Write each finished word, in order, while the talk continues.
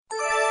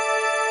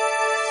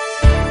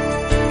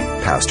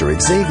Pastor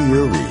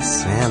Xavier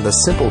Reese and the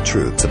simple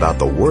truths about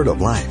the Word of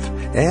life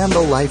and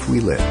the life we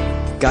live.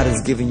 God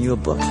has given you a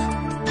book.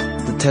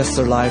 The tests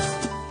of life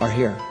are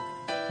here.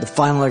 The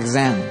final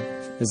exam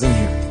is in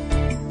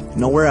here.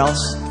 Nowhere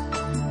else.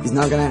 He's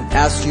not going to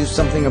ask you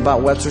something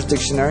about Webster's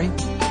Dictionary,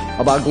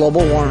 about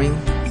global warming,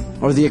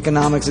 or the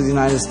economics of the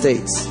United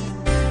States.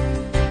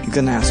 He's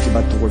going to ask you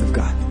about the Word of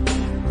God.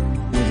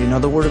 And if you know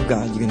the Word of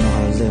God, you can know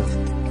how to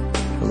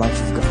live the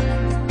life of God.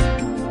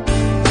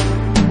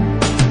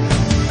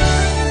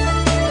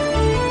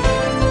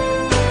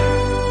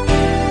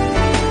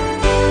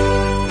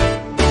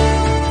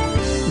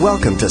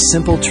 Welcome to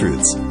Simple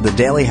Truths, the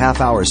daily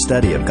half-hour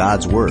study of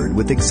God's Word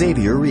with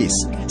Xavier Reese,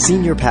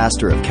 Senior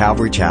Pastor of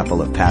Calvary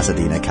Chapel of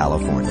Pasadena,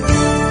 California.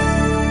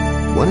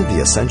 One of the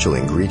essential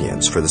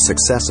ingredients for the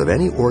success of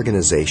any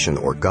organization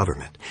or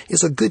government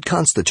is a good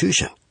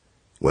constitution.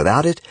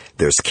 Without it,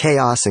 there's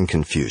chaos and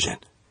confusion.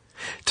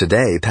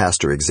 Today,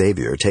 Pastor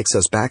Xavier takes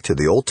us back to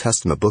the Old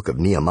Testament book of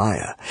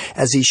Nehemiah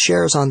as he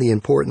shares on the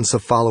importance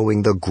of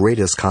following the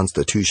greatest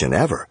constitution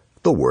ever,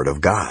 the Word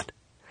of God.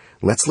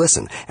 Let's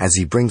listen as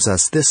he brings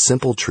us this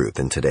simple truth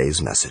in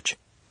today's message.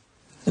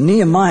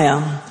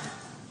 Nehemiah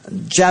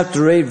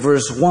chapter 8,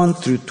 verse 1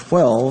 through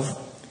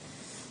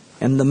 12,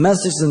 and the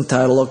message is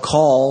entitled, A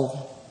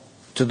Call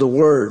to the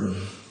Word.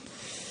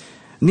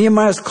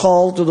 Nehemiah's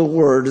call to the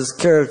Word is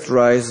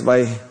characterized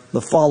by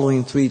the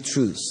following three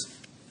truths.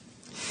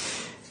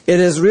 It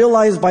is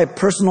realized by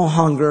personal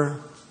hunger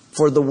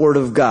for the Word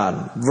of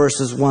God,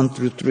 verses 1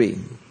 through 3.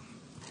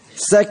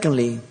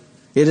 Secondly,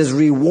 it is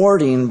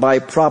rewarding by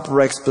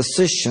proper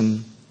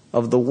exposition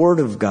of the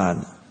Word of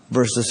God,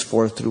 verses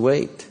 4 through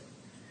 8.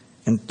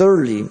 And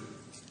thirdly,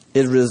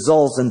 it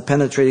results in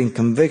penetrating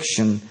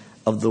conviction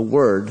of the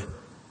Word,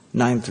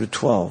 9 through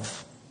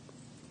 12.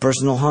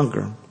 Personal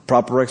hunger,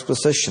 proper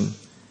exposition,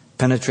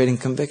 penetrating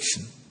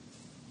conviction.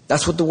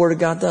 That's what the Word of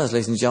God does,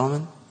 ladies and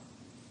gentlemen.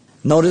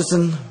 Notice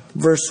in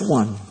verse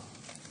 1,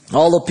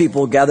 all the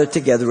people gathered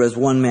together as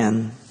one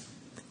man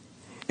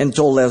and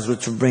told Ezra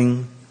to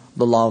bring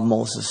the law of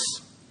Moses.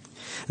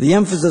 The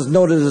emphasis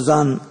noted is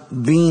on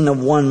being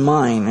of one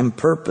mind and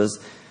purpose,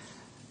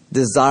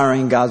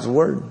 desiring God's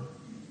Word.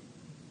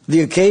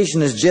 The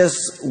occasion is just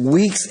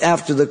weeks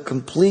after the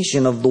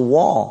completion of the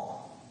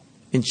wall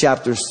in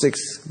chapter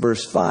 6,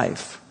 verse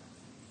 5.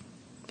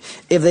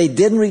 If they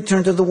didn't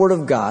return to the Word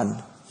of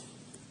God,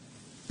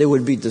 they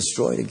would be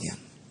destroyed again.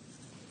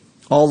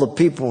 All the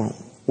people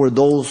were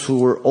those who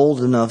were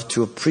old enough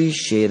to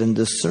appreciate and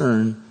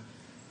discern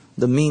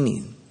the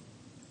meaning.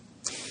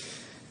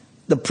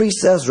 The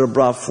priest Ezra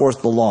brought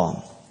forth the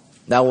law.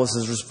 That was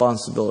his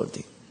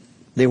responsibility.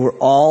 They were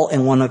all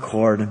in one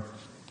accord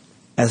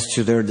as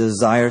to their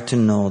desire to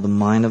know the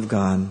mind of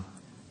God,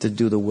 to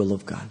do the will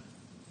of God.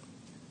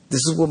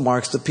 This is what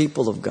marks the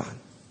people of God.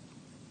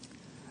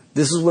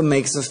 This is what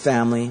makes a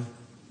family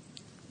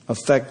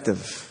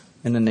effective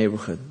in a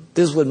neighborhood.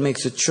 This is what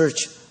makes a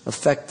church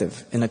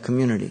effective in a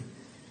community.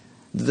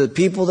 The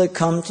people that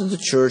come to the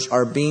church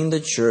are being the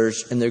church,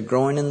 and they're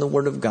growing in the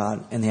Word of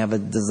God, and they have a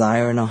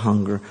desire and a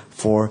hunger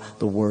for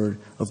the Word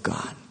of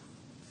God.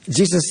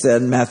 Jesus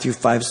said in Matthew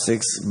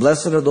 5:6,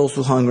 Blessed are those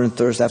who hunger and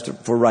thirst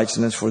for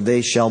righteousness, for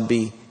they shall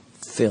be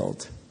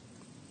filled.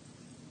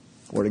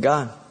 Word of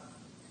God.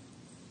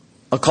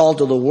 A call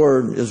to the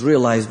Word is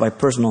realized by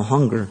personal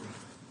hunger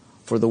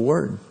for the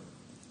Word.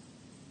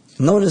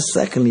 Notice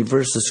secondly,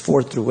 verses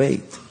 4 through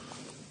 8.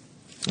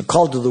 A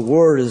call to the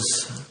Word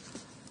is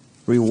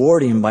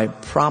rewarding by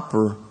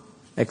proper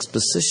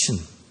exposition.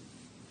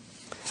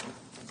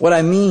 What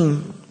I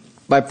mean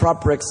by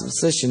proper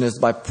exposition is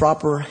by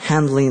proper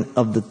handling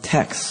of the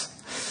text,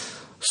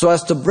 so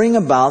as to bring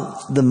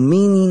about the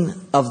meaning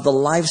of the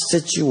life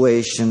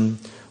situation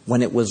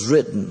when it was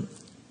written,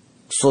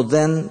 so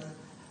then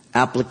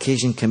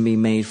application can be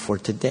made for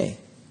today.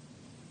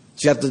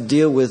 So you have to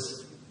deal with,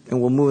 and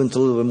we'll move into a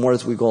little bit more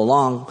as we go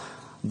along,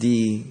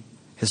 the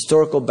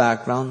historical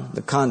background,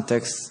 the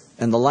context,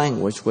 and the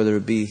language, whether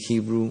it be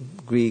Hebrew,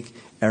 Greek,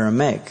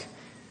 Aramaic.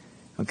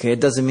 Okay, it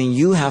doesn't mean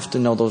you have to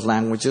know those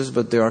languages,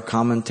 but there are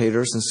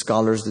commentators and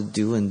scholars that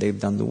do, and they've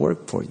done the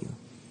work for you.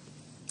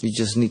 You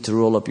just need to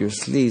roll up your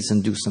sleeves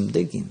and do some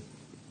digging.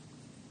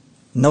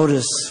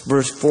 Notice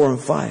verse 4 and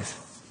 5.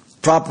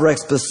 Proper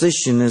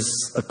exposition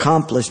is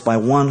accomplished by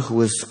one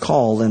who is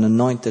called and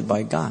anointed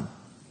by God.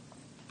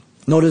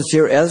 Notice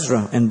here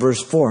Ezra in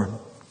verse 4,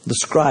 the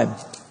scribe,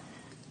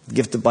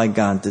 gifted by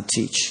God to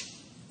teach.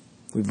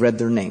 We've read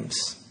their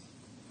names.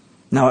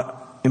 Now,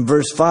 in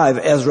verse 5,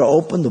 Ezra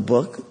opened the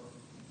book,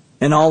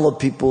 and all the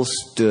people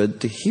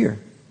stood to hear.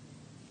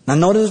 Now,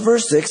 notice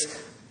verse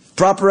 6.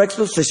 Proper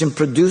exposition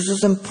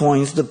produces and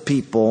points the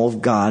people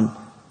of God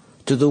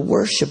to the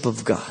worship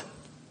of God.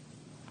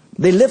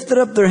 They lifted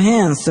up their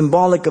hands,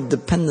 symbolic of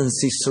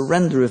dependency,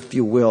 surrender, if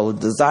you will, a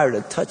desire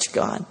to touch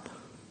God.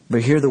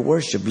 But here the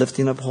worship,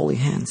 lifting up holy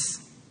hands.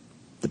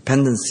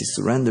 Dependency,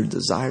 surrender,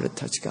 desire to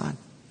touch God.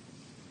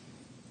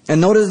 And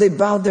notice they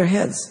bowed their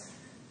heads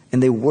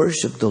and they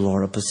worshiped the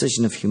Lord, a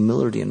position of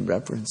humility and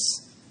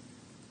reverence.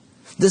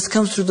 This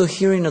comes through the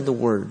hearing of the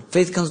Word.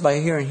 Faith comes by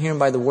hearing, hearing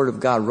by the Word of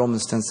God,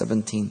 Romans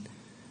 10:17.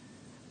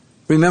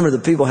 Remember, the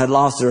people had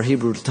lost their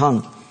Hebrew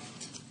tongue.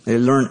 They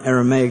learned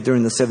Aramaic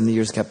during the 70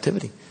 years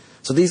captivity.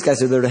 So these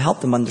guys are there to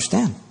help them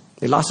understand.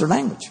 They lost their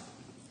language.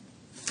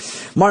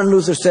 Martin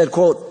Luther said,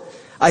 quote,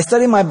 "I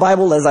study my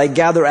Bible as I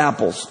gather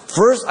apples.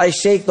 First I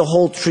shake the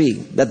whole tree,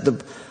 that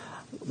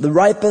the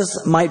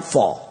ripest might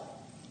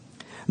fall.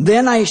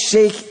 Then I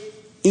shake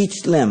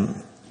each limb.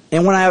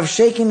 And when I have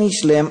shaken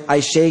each limb, I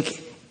shake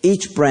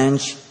each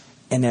branch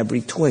and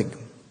every twig.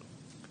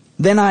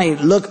 Then I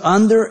look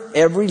under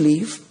every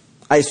leaf.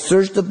 I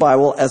search the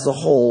Bible as a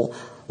whole,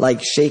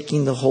 like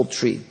shaking the whole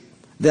tree.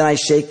 Then I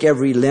shake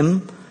every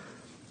limb,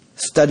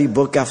 study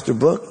book after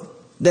book.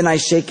 Then I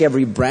shake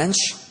every branch,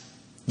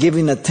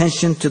 giving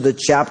attention to the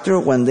chapter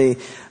when they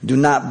do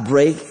not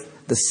break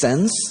the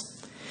sense.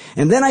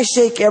 And then I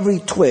shake every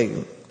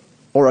twig,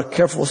 or a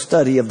careful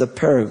study of the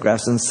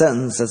paragraphs and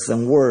sentences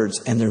and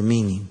words and their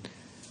meaning."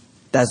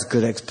 That's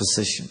good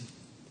exposition.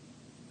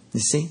 You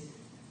see?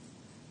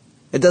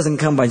 It doesn't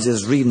come by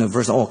just reading a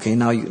verse. Oh, okay,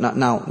 now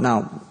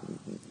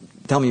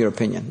tell me your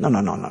opinion. No.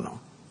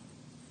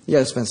 You got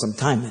to spend some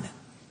time in it.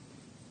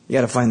 You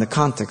got to find the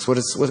context.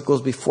 What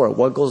goes before it?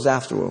 What goes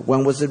afterward?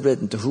 When was it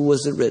written? To who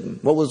was it written?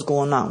 What was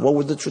going on? What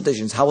were the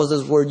traditions? How was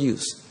this word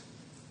used?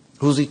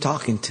 Who's he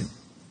talking to?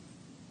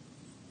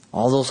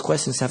 All those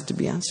questions have to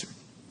be answered.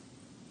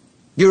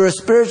 You're a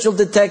spiritual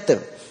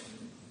detective.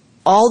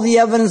 All the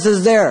evidence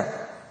is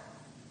there.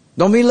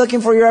 Don't be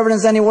looking for your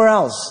evidence anywhere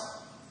else.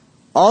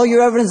 All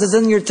your evidence is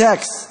in your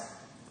text.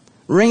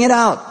 Wring it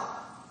out.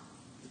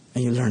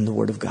 And you learn the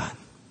Word of God.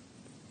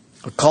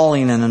 A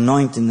calling and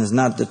anointing is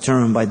not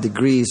determined by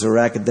degrees or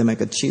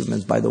academic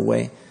achievements, by the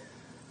way,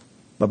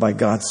 but by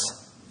God's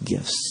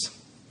gifts.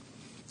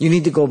 You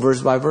need to go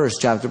verse by verse,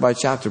 chapter by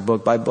chapter,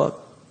 book by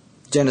book.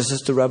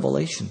 Genesis to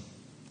Revelation.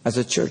 As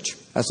a church,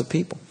 as a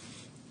people.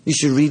 You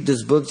should read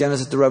this book,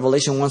 Genesis to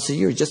Revelation, once a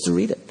year, just to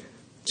read it.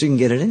 So you can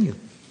get it in you.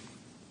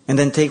 And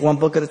then take one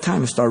book at a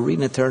time and start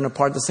reading it, tearing it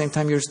apart at the same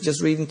time you're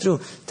just reading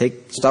through.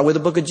 Start with the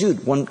book of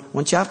Jude, one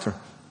chapter.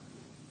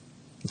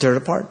 Tear it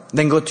apart.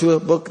 Then go to a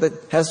book that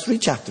has 3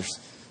 chapters.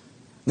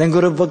 Then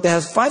go to a book that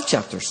has 5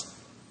 chapters.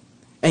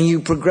 And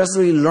you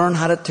progressively learn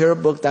how to tear a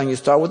book down. You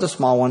start with a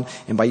small one,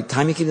 and by the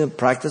time you get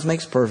practice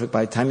makes perfect.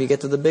 By the time you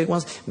get to the big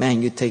ones,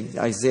 man, you take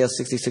Isaiah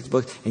 66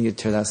 books and you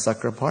tear that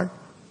sucker apart.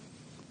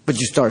 But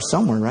you start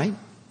somewhere, right?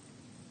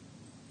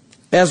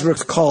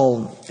 Ezra's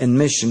call and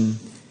mission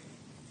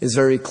is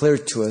very clear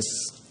to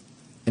us.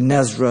 In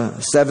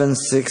Ezra 7,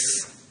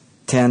 6,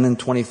 10, and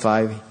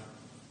 25,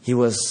 he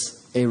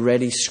was a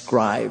ready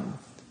scribe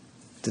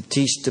to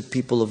teach the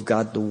people of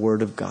God the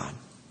Word of God.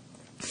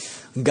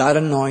 God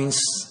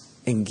anoints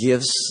and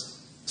gives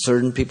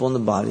certain people in the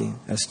body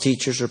as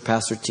teachers or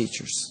pastor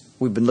teachers.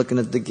 We've been looking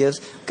at the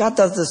gifts. God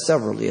does this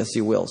severally as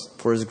He wills,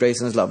 for His grace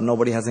and His love.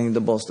 Nobody has anything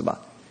to boast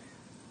about.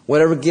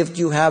 Whatever gift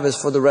you have is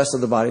for the rest of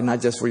the body,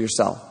 not just for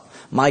yourself.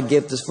 My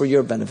gift is for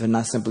your benefit,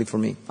 not simply for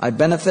me. I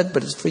benefit,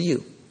 but it's for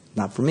you,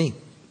 not for me.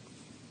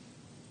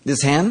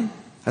 This hand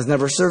has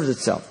never served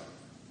itself.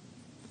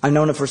 I've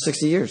known it for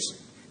 60 years.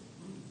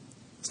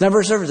 It's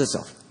never served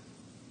itself.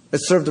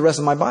 It's served the rest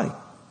of my body.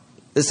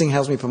 This thing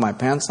helps me put my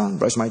pants on,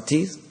 brush my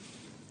teeth,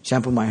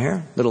 shampoo my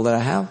hair, little that I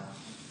have,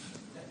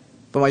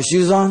 put my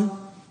shoes on.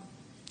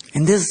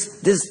 And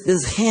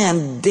this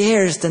hand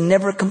dares to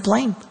never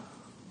complain.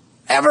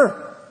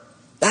 Ever.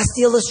 That's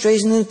the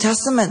illustration in the New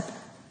Testament.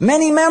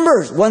 Many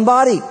members, one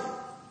body.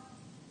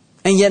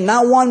 And yet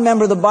not one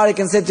member of the body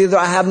can say to the other,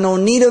 I have no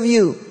need of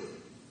you.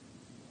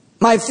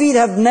 My feet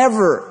have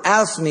never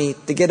asked me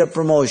to get a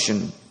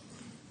promotion.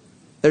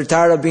 They're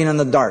tired of being in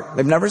the dark.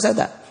 They've never said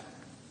that.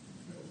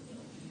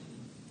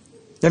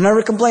 They've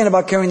never complained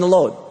about carrying the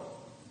load.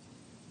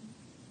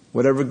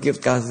 Whatever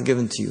gift God has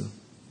given to you,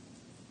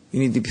 you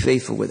need to be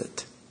faithful with it.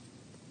 To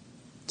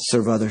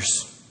serve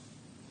others.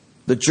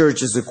 The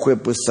church is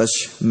equipped with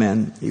such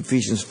men.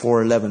 Ephesians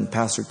 4:11,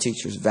 pastor,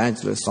 teachers,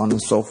 evangelists, so on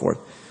and so forth.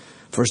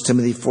 1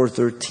 Timothy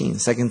 4:13,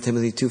 2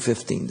 Timothy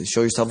 2:15, to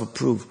show yourself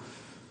approved,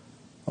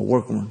 a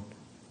workman,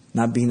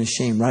 not being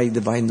ashamed, rightly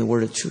dividing the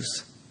word of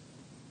truth.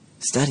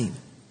 Studying,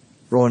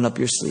 rolling up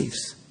your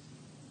sleeves.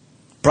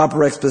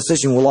 Proper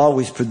exposition will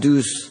always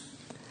produce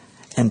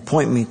and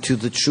point me to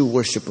the true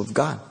worship of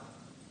God.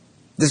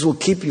 This will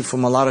keep you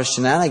from a lot of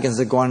shenanigans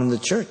that go on in the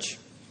church.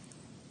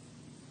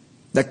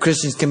 That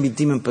Christians can be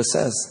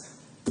demon-possessed.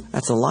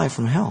 That's a lie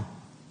from hell.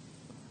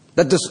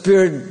 That the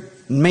Spirit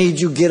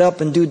made you get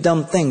up and do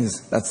dumb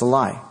things. That's a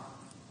lie.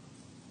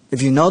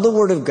 If you know the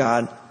Word of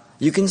God,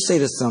 you can say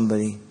to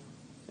somebody,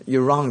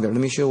 you're wrong there. Let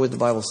me show you what the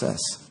Bible says.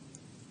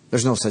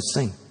 There's no such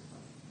thing.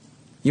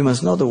 You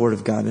must know the Word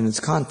of God in its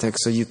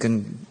context so you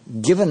can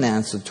give an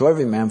answer to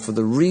every man for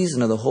the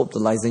reason of the hope that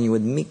lies in you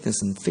with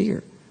meekness and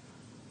fear.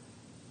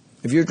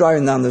 If you're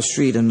driving down the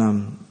street and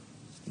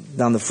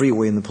down the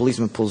freeway and the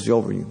policeman pulls you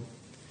over,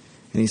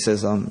 and he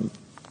says, let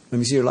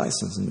me see your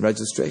license and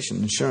registration,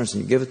 insurance,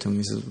 and you give it to him.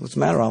 He says, what's the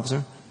matter,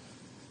 officer?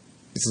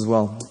 He says,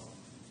 well,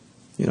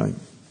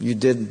 you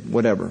did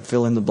whatever,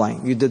 fill in the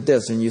blank. You did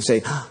this, and you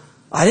say,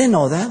 I didn't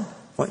know that.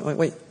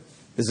 Wait.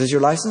 Is this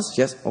your license?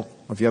 Yes. Oh,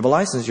 if you have a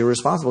license, you're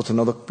responsible to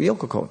know the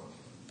vehicle code.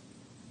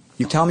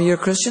 You tell me you're a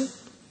Christian?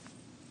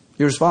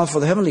 You're responsible for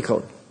the heavenly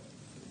code.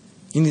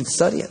 You need to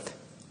study it.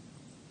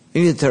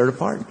 You need to tear it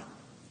apart.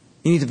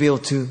 You need to be able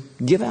to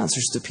give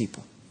answers to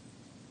people.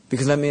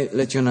 Because let me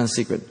let you in on a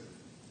secret.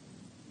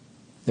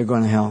 They're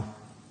going to hell.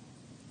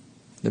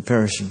 They're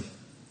perishing.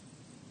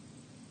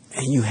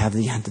 And you have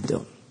the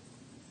antidote.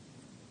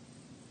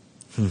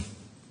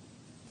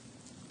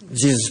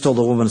 Jesus told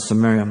the woman of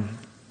Samaria,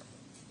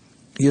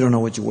 you don't know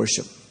what you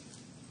worship.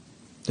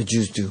 The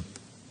Jews do.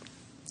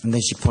 And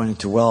then she pointed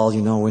to, well,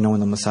 we know when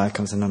the Messiah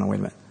comes. No, wait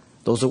a minute.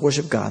 Those that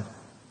worship God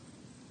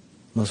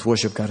must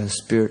worship God in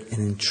spirit and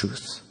in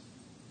truth.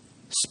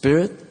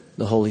 Spirit,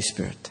 the Holy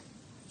Spirit.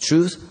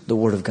 Truth, the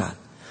Word of God.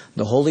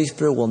 The Holy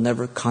Spirit will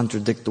never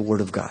contradict the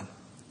Word of God.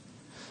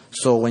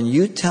 So when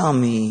you tell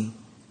me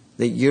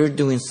that you're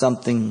doing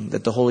something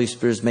that the Holy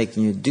Spirit is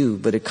making you do,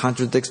 but it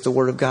contradicts the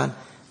Word of God,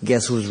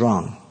 guess who's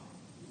wrong?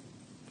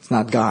 It's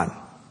not God.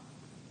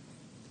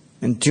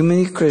 And too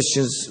many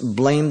Christians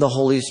blame the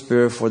Holy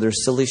Spirit for their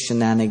silly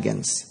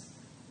shenanigans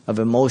of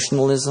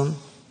emotionalism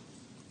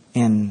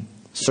and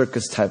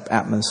circus-type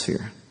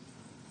atmosphere.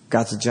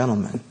 God's a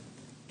gentleman.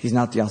 He's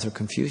not the author of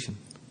confusion.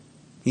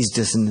 He's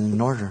just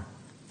in order.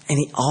 And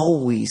He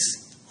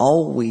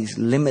always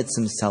limits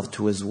Himself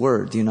to His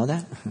Word. Do you know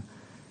that?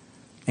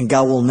 And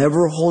God will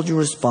never hold you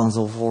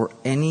responsible for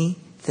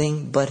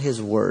anything but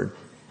His Word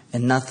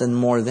and nothing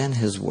more than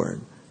His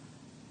Word.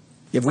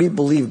 If we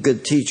believe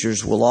good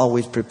teachers will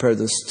always prepare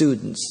the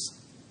students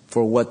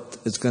for what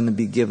is going to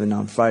be given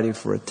on Friday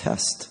for a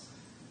test.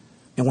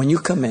 And when you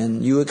come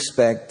in, you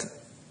expect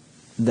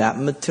that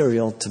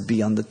material to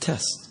be on the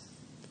test.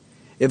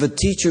 If a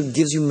teacher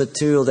gives you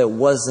material that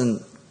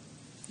wasn't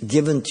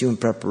given to you in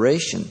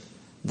preparation,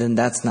 then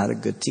that's not a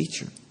good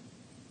teacher.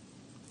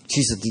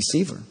 She's a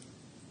deceiver.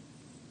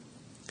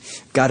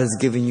 God has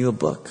given you a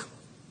book.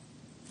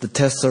 The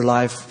tests of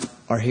life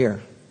are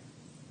here.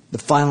 The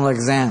final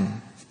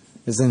exam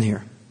is in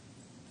here.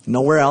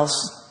 Nowhere else.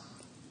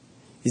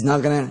 He's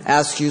not going to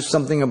ask you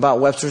something about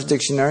Webster's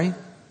Dictionary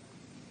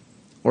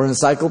or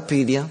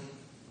encyclopedia,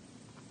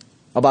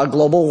 about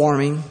global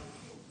warming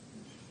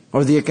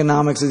or the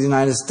economics of the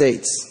United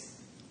States.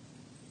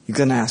 He's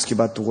going to ask you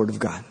about the Word of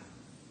God.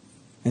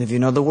 And if you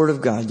know the Word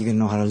of God, you're going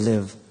to know how to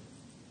live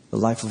the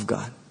life of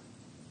God.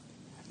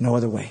 No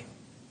other way.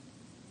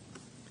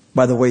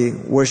 By the way,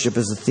 worship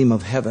is the theme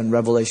of heaven.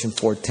 Revelation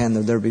 4:10,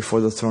 they're there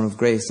before the throne of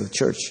grace of the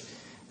church.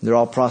 They're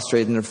all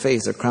prostrate in their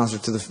face. Their crowns are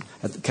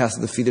cast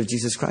at the feet of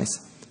Jesus Christ.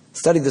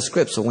 Study the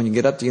script so when you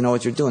get up there, you know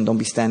what you're doing. Don't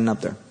be standing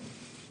up there.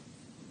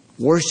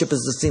 Worship is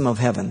the theme of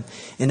heaven.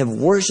 And if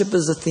worship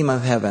is the theme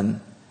of heaven,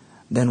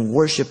 then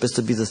worship is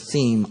to be the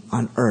theme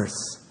on earth.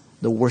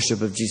 The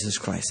worship of Jesus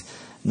Christ.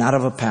 Not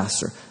of a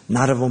pastor.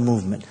 Not of a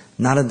movement.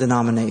 Not a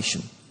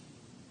denomination.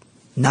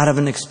 Not of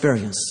an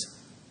experience.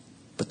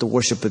 But the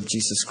worship of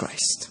Jesus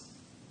Christ.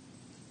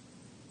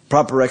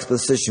 Proper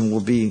exposition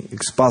will be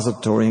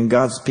expository, and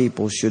God's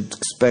people should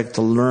expect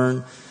to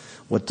learn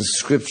what the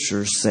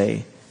Scriptures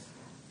say,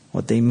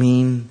 what they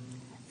mean,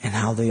 and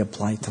how they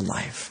apply to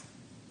life.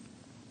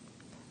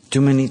 Too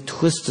many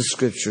twist the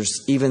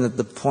Scriptures, even at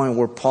the point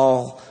where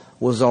Paul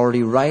was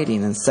already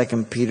writing in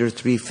 2 Peter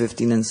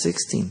 3:15 and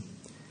 16.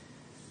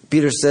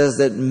 Peter says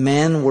that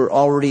men were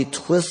already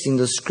twisting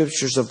the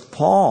Scriptures of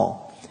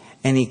Paul,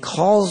 and he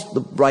calls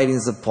the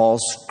writings of Paul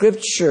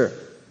Scripture.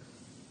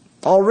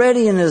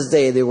 Already in his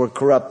day, they were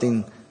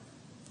corrupting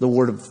the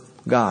Word of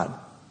God.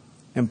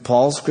 And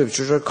Paul's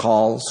Scriptures are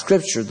called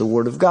Scripture, the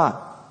Word of God,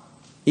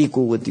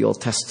 equal with the Old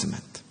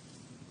Testament.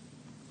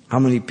 How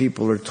many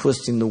people are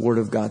twisting the Word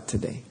of God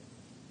today?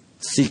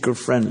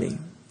 Seeker-friendly.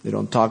 They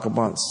don't talk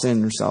about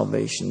sin or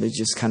salvation. They're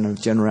just kind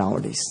of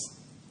generalities.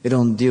 They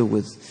don't deal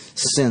with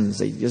sins.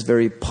 They're just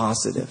very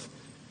positive.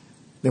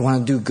 They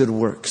want to do good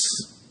works.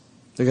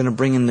 They're going to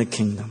bring in the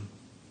kingdom.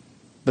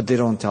 But they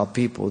don't tell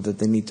people that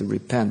they need to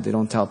repent. They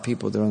don't tell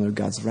people they're under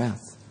God's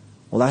wrath.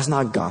 Well, that's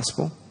not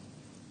gospel.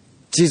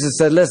 Jesus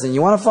said, listen,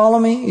 you want to follow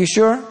me? You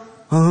sure?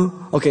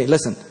 Okay,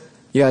 listen.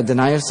 You got to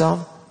deny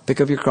yourself, pick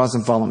up your cross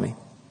and follow me.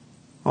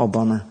 Oh,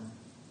 bummer.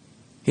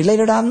 He laid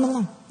it out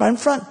right in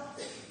front.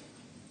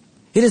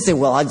 He didn't say,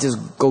 well, I'll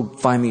just go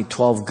find me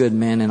 12 good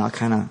men and I'll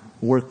kind of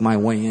work my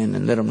way in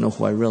and let them know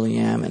who I really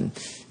am and,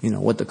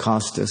 what the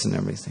cost is and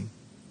everything.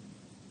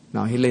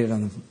 No, he laid it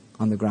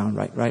on the ground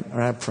right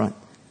up front.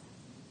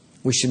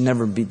 We should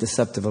never be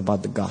deceptive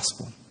about the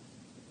gospel.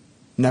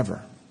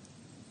 Never.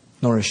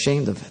 Nor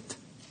ashamed of it.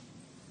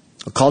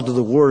 A call to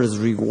the Word is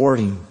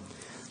rewarding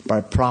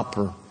by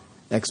proper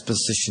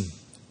exposition.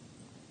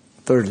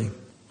 Thirdly,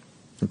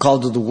 the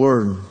call to the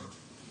Word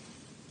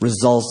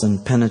results in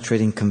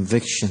penetrating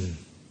conviction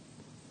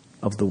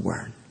of the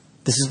Word.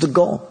 This is the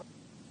goal.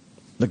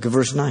 Look at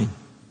verse 9.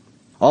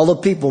 All the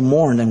people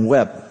mourned and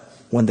wept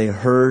when they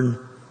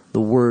heard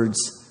the words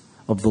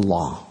of the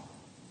law.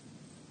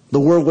 The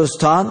Word was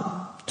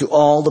taught to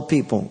all the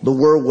people. The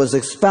Word was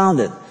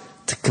expounded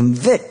to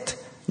convict,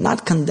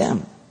 not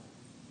condemn.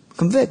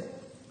 Convict.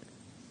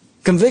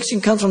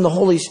 Conviction comes from the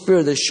Holy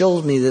Spirit that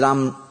shows me that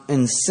I'm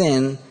in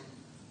sin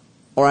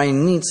or I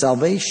need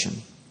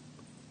salvation.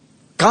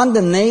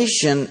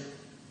 Condemnation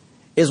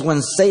is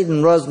when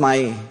Satan rubs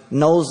my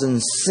nose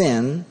in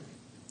sin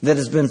that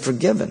has been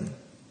forgiven.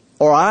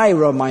 Or I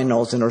rub my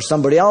nose in it, or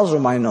somebody else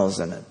rub my nose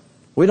in it.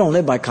 We don't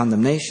live by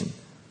condemnation.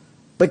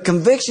 But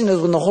conviction is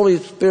when the Holy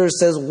Spirit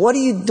says, what are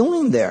you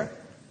doing there?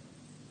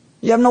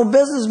 You have no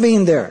business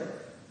being there.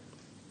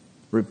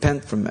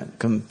 Repent from it.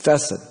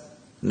 Confess it.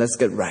 And let's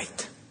get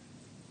right.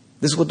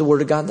 This is what the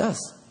Word of God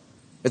does.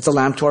 It's a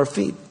lamp to our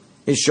feet.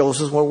 It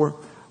shows us when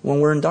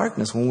we're in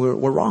darkness, when we're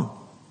wrong.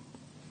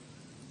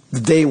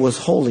 The day was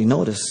holy,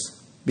 notice,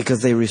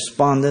 because they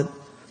responded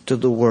to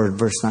the Word,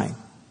 verse 9.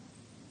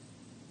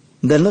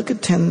 Then look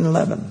at 10 and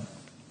 11.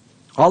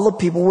 All the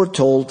people were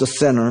told to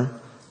center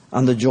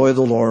on the joy of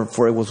the Lord,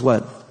 for it was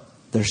what?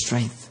 Their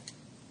strength.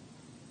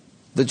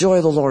 The joy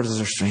of the Lord is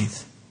their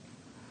strength.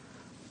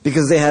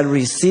 Because they had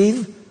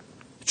received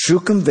true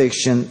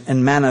conviction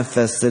and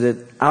manifested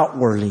it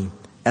outwardly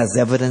as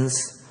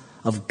evidence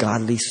of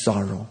godly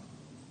sorrow.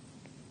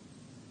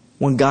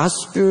 When God's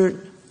Spirit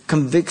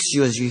convicts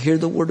you as you hear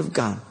the Word of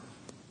God,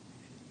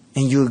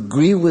 and you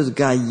agree with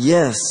God,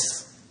 yes,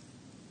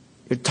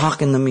 you're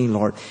talking to me,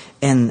 Lord,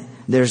 and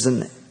there's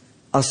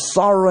a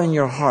sorrow in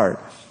your heart,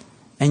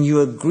 and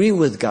you agree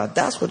with God,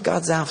 that's what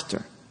God's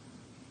after.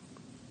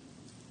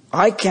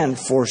 I can't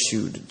force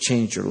you to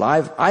change your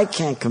life. I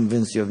can't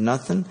convince you of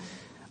nothing.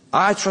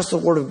 I trust the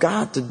Word of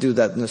God to do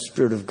that in the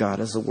Spirit of God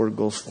as the Word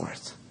goes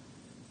forth.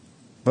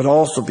 But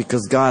also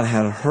because God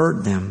had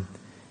heard them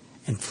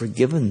and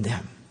forgiven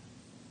them.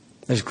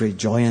 There's great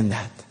joy in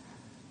that.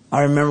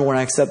 I remember when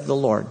I accepted the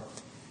Lord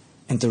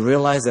and to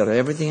realize that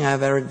everything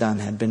I've ever done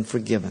had been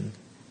forgiven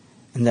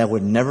and that I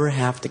would never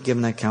have to give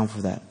an account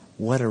for that.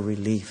 What a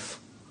relief.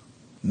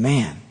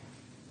 Man,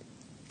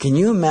 can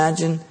you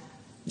imagine?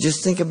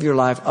 Just think of your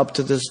life up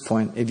to this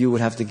point if you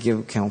would have to give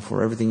account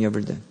for everything you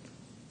ever did.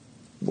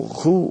 Well,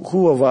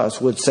 who of us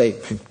would say,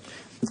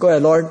 go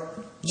ahead, Lord,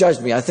 judge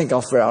me. I think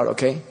I'll fare out,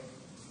 okay?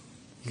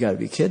 You got to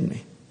be kidding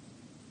me.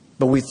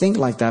 But we think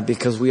like that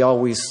because we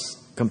always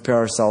compare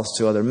ourselves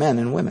to other men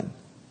and women.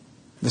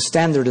 The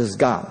standard is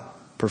God,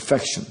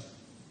 perfection.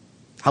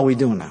 How we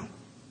doing now?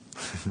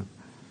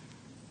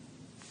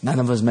 None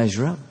of us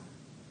measure up.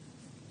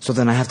 So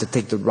then I have to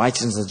take the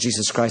righteousness of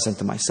Jesus Christ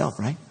unto myself,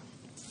 right?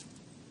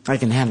 I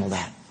can handle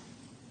that.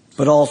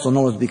 But also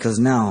notice because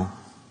now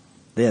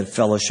they had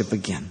fellowship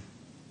again.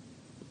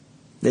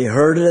 They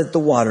heard it at the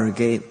water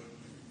gate,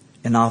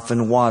 and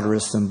often water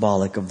is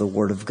symbolic of the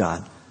Word of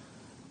God.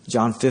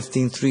 John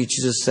 15:3,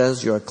 Jesus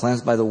says, you are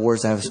cleansed by the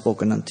words I have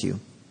spoken unto you.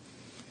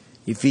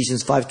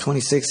 Ephesians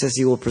 5:26 says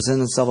he will present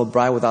himself a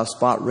bride without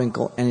spot,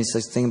 wrinkle, any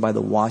such thing by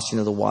the washing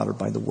of the water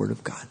by the Word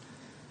of God.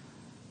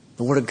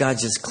 The Word of God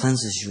just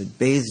cleanses you, it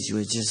bathes you,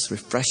 it just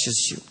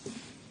refreshes you.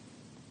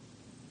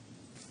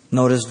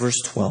 Notice verse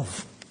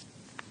 12.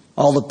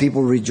 All the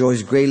people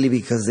rejoiced greatly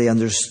because they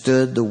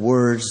understood the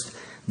words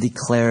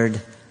declared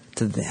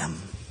to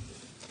them.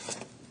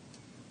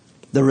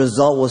 The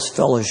result was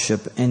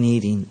fellowship and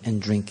eating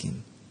and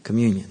drinking,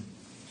 communion.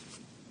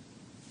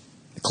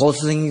 The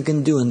closest thing you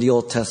can do in the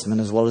Old Testament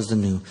as well as the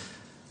New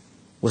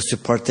was to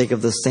partake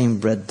of the same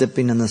bread,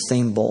 dipping in the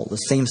same bowl. The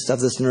same stuff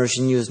that's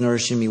nourishing you is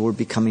nourishing me. We're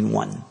becoming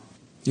one.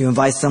 You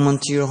invite someone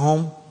to your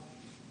home,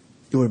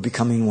 you are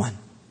becoming one.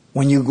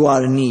 When you go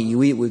out and eat,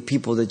 you eat with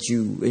people that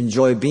you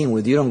enjoy being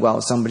with. You don't go out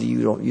with somebody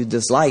you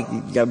dislike.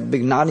 You got a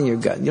big knot in your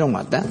gut. You don't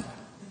want that.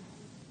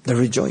 They're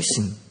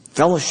rejoicing.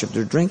 Fellowship,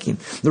 they're drinking.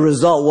 The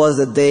result was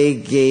that they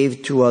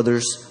gave to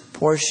others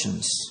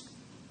portions.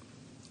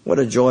 What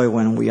a joy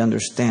when we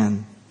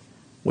understand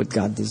what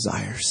God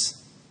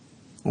desires.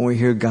 When we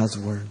hear God's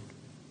word.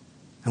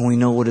 And we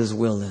know what His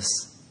will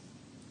is.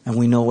 And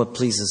we know what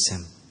pleases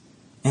Him.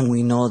 And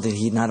we know that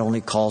He not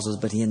only calls us,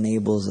 but He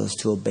enables us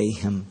to obey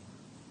Him.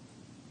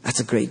 That's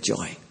a great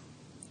joy.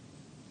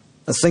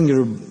 A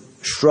singular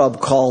shrub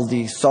called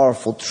the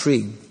sorrowful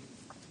tree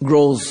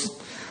grows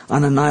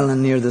on an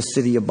island near the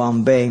city of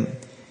Bombay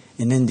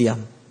in India.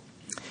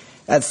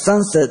 At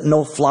sunset,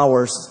 no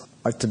flowers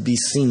are to be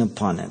seen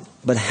upon it.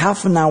 But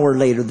half an hour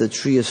later, the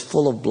tree is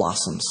full of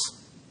blossoms.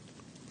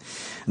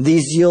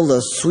 These yield a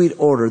sweet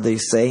odor, they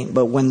say,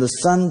 but when the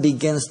sun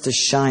begins to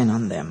shine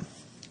on them,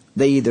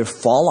 they either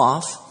fall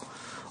off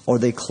or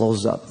they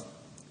close up.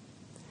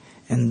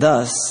 And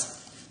thus,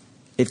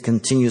 it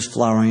continues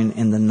flowering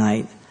in the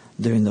night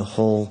during the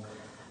whole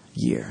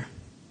year.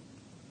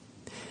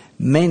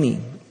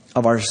 Many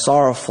of our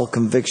sorrowful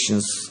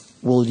convictions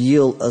will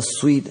yield a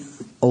sweet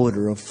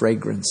odor of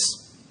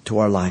fragrance to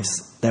our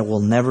lives that will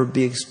never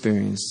be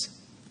experienced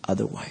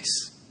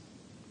otherwise.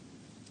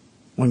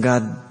 When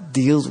God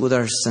deals with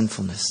our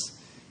sinfulness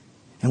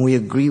and we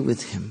agree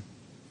with Him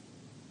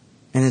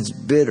and it's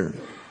bitter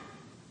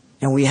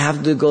and we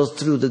have to go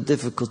through the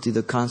difficulty,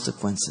 the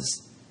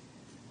consequences,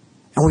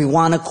 and we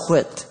want to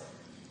quit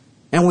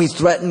and we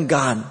threaten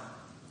God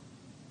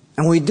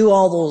and we do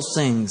all those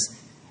things,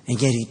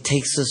 and yet He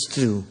takes us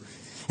through.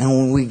 And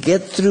when we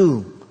get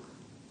through,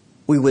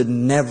 we would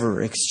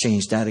never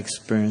exchange that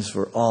experience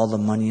for all the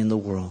money in the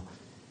world,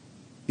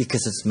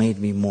 because it's made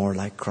me more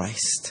like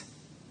Christ.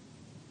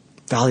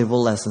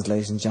 Valuable lessons,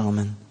 ladies and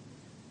gentlemen.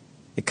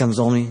 It comes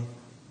only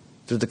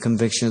through the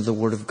conviction of the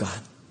Word of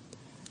God,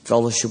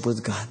 fellowship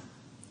with God,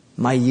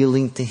 my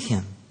yielding to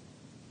Him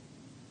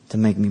to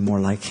make me more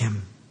like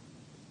Him.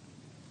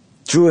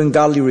 True and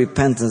godly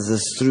repentance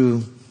is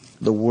through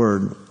the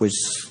Word, which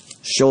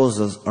shows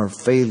us our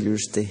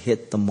failures to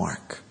hit the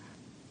mark.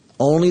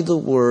 Only the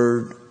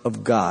Word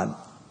of God,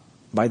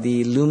 by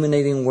the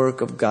illuminating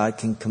work of God,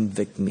 can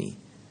convict me.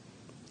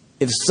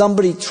 If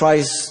somebody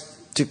tries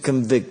to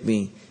convict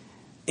me,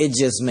 it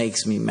just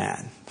makes me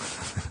mad.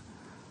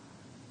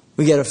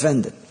 We get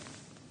offended.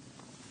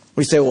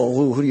 We say, well,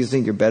 who do you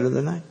think, you're better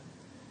than I?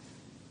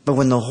 But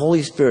when the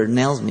Holy Spirit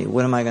nails me,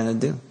 what am I going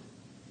to do?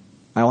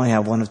 I only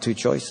have one of two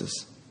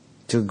choices: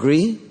 to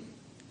agree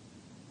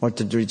or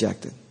to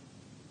reject it.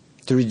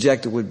 To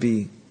reject it would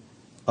be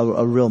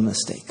a real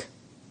mistake.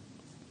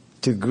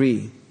 To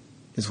agree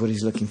is what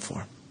He's looking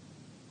for.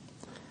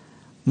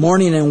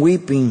 Mourning and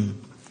weeping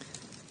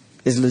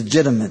is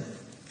legitimate,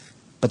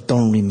 but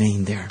don't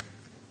remain there.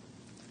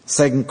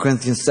 2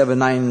 Corinthians 7,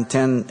 9, and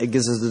 10, it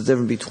gives us the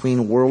difference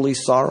between worldly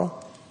sorrow,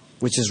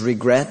 which is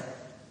regret,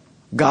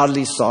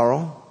 godly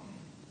sorrow.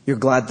 You're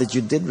glad that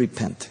you did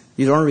repent.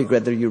 You don't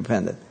regret that you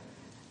repented.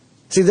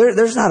 See,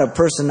 there's not a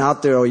person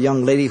out there or a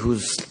young lady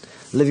who's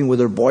living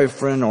with her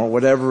boyfriend or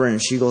whatever, and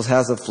she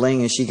has a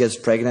fling and she gets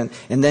pregnant,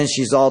 and then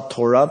she's all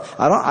tore up.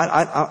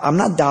 I'm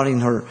not doubting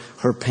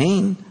her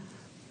pain.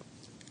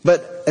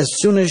 But as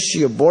soon as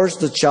she aborts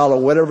the child or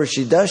whatever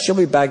she does, she'll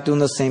be back doing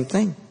the same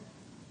thing.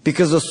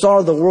 Because the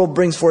sorrow of the world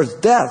brings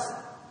forth death.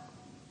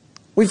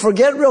 We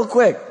forget real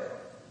quick.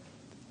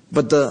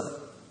 But the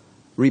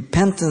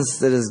repentance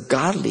that is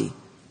godly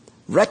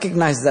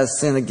recognizes that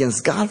sin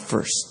against God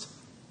first,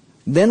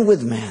 then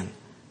with man.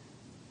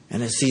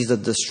 And it sees the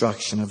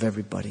destruction of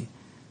everybody.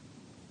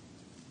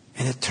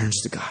 And it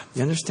turns to God.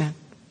 You understand?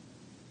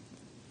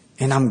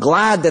 And I'm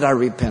glad that I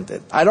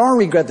repented. I don't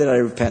regret that I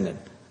repented.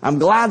 I'm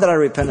glad that I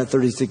repented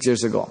 36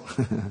 years ago.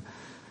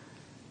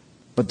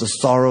 But the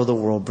sorrow of the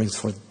world brings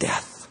forth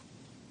death.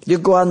 You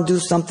go out and do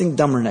something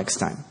dumber next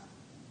time.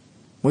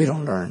 We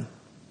don't learn.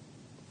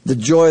 The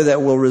joy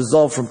that will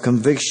result from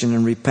conviction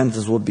and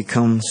repentance will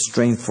become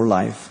strength for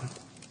life.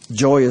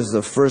 Joy is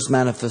the first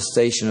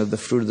manifestation of the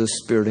fruit of the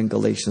Spirit in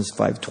Galatians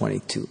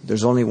 5:22.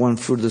 There's only one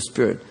fruit of the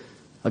Spirit,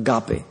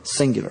 agape,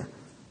 singular.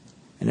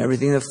 And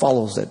everything that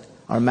follows it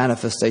are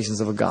manifestations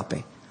of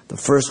agape. The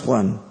first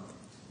one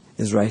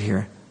is right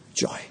here,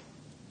 joy.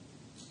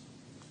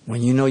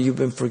 When you know you've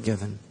been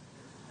forgiven,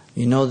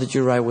 you know that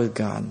you're right with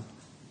God,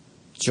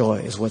 joy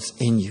is what's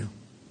in you.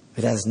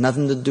 It has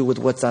nothing to do with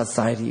what's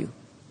outside of you.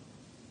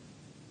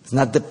 It's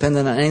not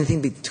dependent on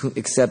anything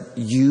except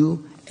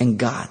you and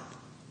God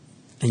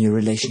and your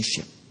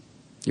relationship,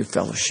 your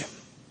fellowship.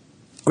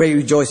 Great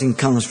rejoicing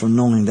comes from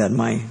knowing that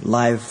my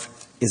life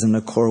is in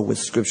accord with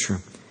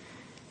Scripture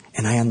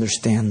and I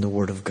understand the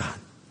Word of God.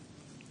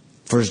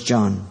 1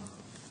 John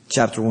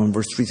chapter 1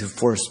 verse 3 to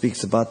 4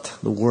 speaks about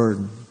the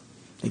Word.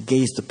 They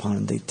gazed upon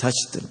it, they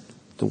touched it,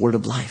 the Word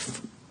of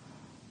life.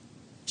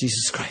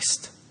 Jesus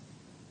Christ.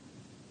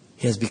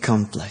 He has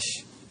become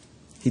flesh.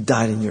 He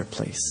died in your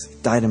place. He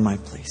died in my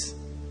place.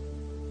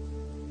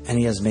 And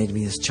He has made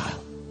me His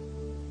child.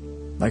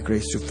 By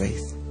grace through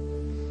faith.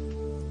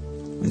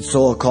 And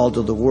so a call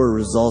to the Word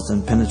results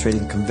in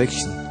penetrating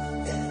conviction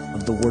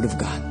of the Word of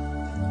God.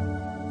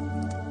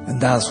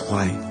 And that's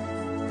why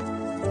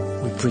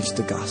we preach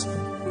the gospel.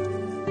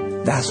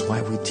 That's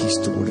why we teach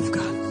the Word of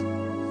God.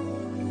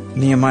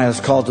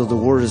 Nehemiah's call to the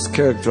Word is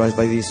characterized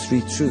by these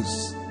three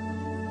truths.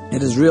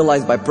 It is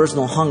realized by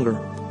personal hunger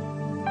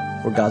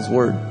for God's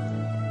Word.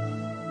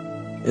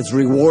 It's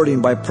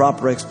rewarding by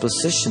proper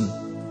exposition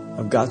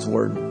of God's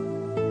Word,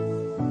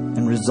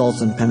 and results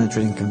in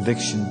penetrating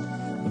conviction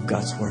of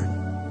God's Word.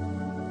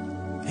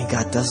 And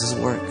God does His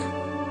work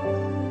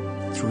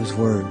through His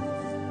Word.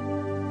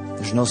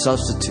 There's no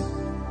substitute.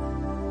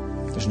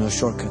 There's no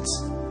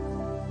shortcuts.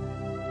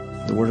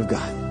 The Word of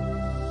God.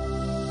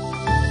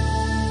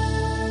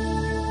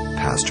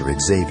 Pastor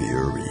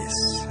Xavier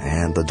Reese,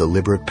 and the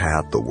deliberate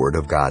path the Word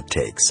of God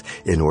takes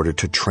in order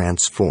to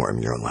transform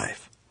your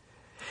life.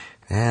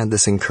 And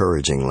this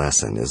encouraging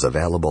lesson is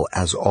available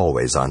as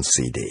always on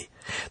CD.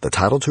 The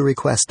title to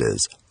request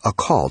is A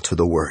Call to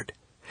the Word.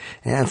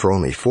 And for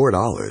only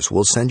 $4,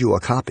 we'll send you a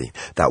copy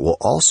that will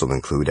also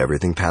include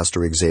everything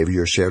Pastor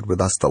Xavier shared with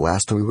us the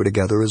last time we were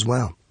together as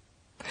well.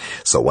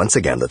 So once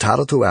again, the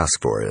title to ask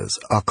for is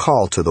A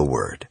Call to the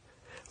Word,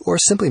 or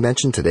simply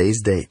mention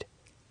today's date.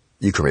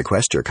 You can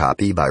request your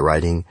copy by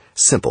writing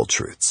Simple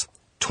Truths,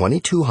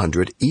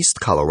 2200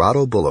 East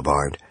Colorado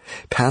Boulevard,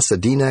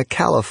 Pasadena,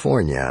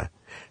 California,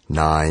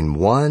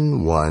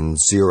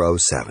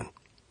 91107.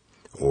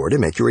 Or to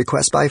make your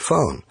request by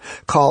phone,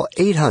 call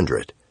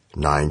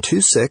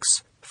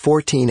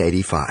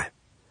 800-926-1485.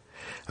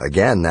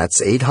 Again, that's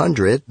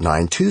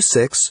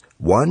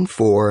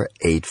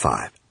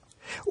 800-926-1485.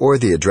 Or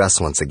the address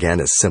once again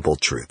is Simple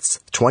Truths,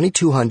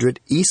 2200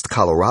 East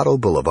Colorado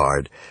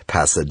Boulevard,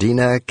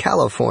 Pasadena,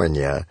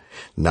 California,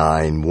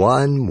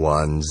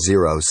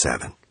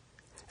 91107.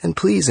 And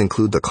please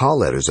include the call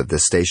letters of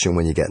this station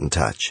when you get in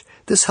touch.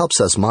 This helps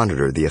us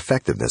monitor the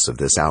effectiveness of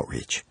this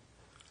outreach.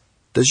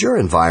 Does your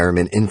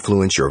environment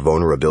influence your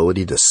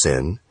vulnerability to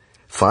sin?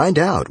 Find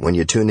out when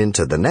you tune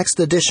into the next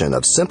edition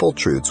of Simple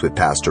Truths with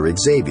Pastor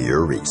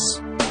Xavier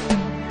Reese.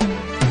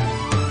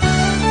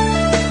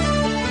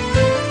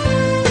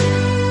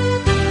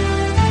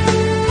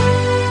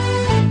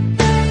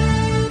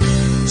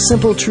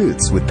 Simple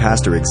Truths with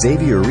Pastor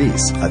Xavier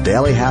Reese, a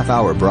daily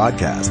half-hour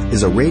broadcast,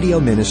 is a radio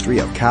ministry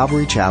of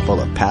Calvary Chapel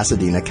of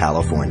Pasadena,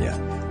 California.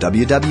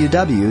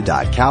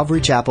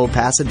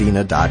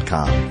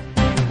 www.calvarychapelpasadena.com.